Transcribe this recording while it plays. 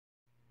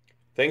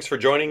Thanks for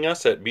joining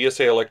us at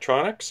BSA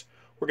Electronics.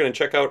 We're going to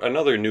check out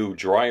another new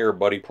Dryer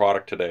Buddy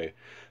product today.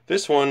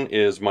 This one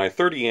is my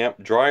 30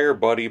 amp Dryer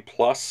Buddy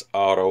Plus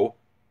Auto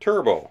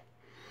Turbo.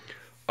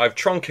 I've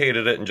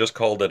truncated it and just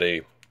called it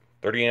a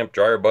 30 amp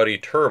Dryer Buddy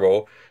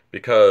Turbo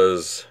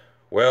because,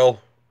 well,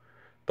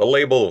 the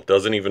label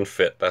doesn't even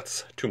fit.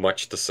 That's too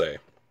much to say.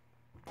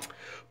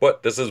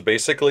 But this is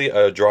basically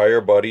a Dryer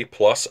Buddy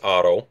Plus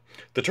Auto.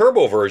 The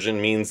turbo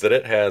version means that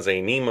it has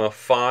a NEMA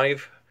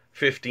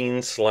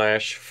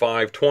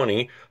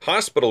 515/520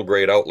 hospital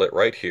grade outlet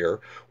right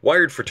here,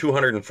 wired for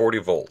 240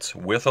 volts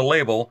with a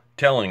label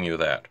telling you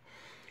that.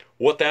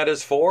 What that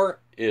is for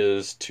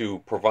is to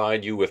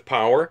provide you with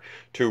power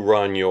to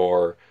run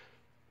your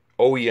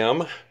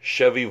OEM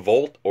Chevy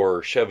Volt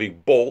or Chevy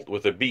Bolt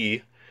with a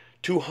B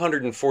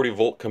 240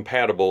 volt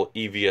compatible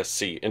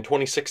EVSE. In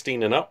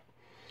 2016 and up,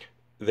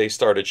 they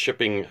started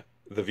shipping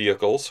the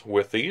vehicles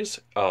with these.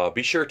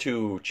 Be sure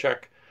to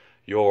check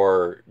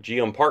your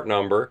GM part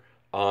number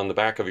on the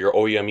back of your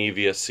OEM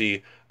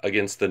EVSE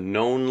against the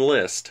known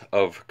list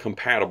of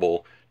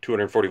compatible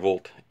 240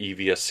 volt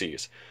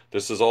EVSEs.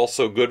 This is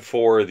also good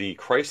for the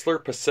Chrysler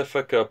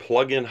Pacifica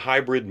plug-in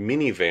hybrid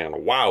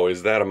minivan. Wow,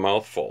 is that a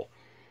mouthful?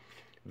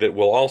 That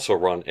will also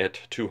run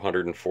at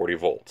 240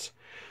 volts.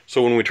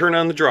 So when we turn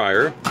on the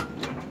dryer,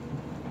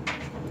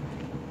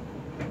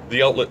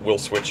 the outlet will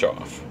switch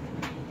off.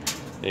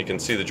 You can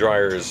see the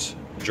dryer is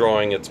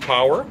drawing its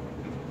power.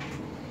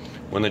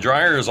 When the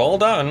dryer is all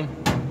done,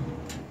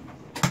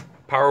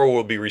 power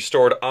will be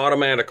restored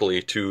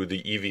automatically to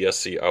the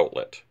EVSE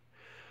outlet.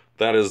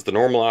 That is the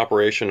normal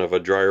operation of a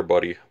Dryer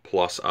Buddy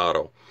Plus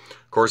Auto.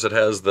 Of course, it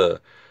has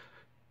the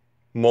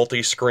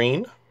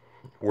multi-screen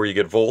where you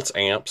get volts,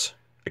 amps,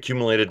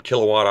 accumulated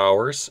kilowatt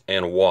hours,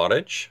 and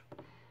wattage,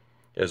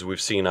 as we've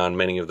seen on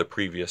many of the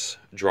previous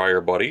Dryer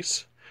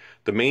Buddies.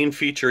 The main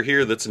feature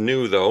here that's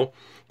new, though,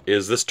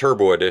 is this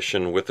Turbo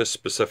Edition with this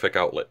specific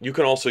outlet. You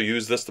can also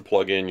use this to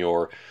plug in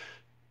your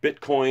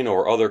Bitcoin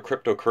or other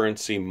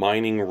cryptocurrency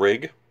mining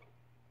rig,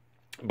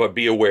 but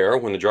be aware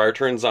when the dryer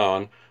turns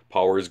on,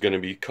 power is going to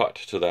be cut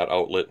to that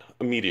outlet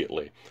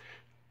immediately.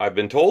 I've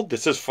been told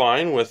this is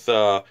fine with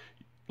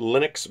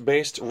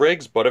Linux-based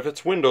rigs, but if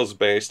it's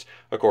Windows-based,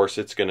 of course,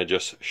 it's going to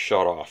just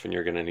shut off, and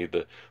you're going to need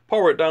to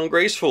power it down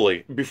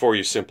gracefully before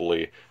you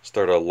simply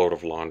start a load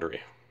of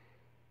laundry.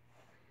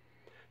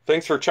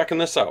 Thanks for checking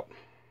this out.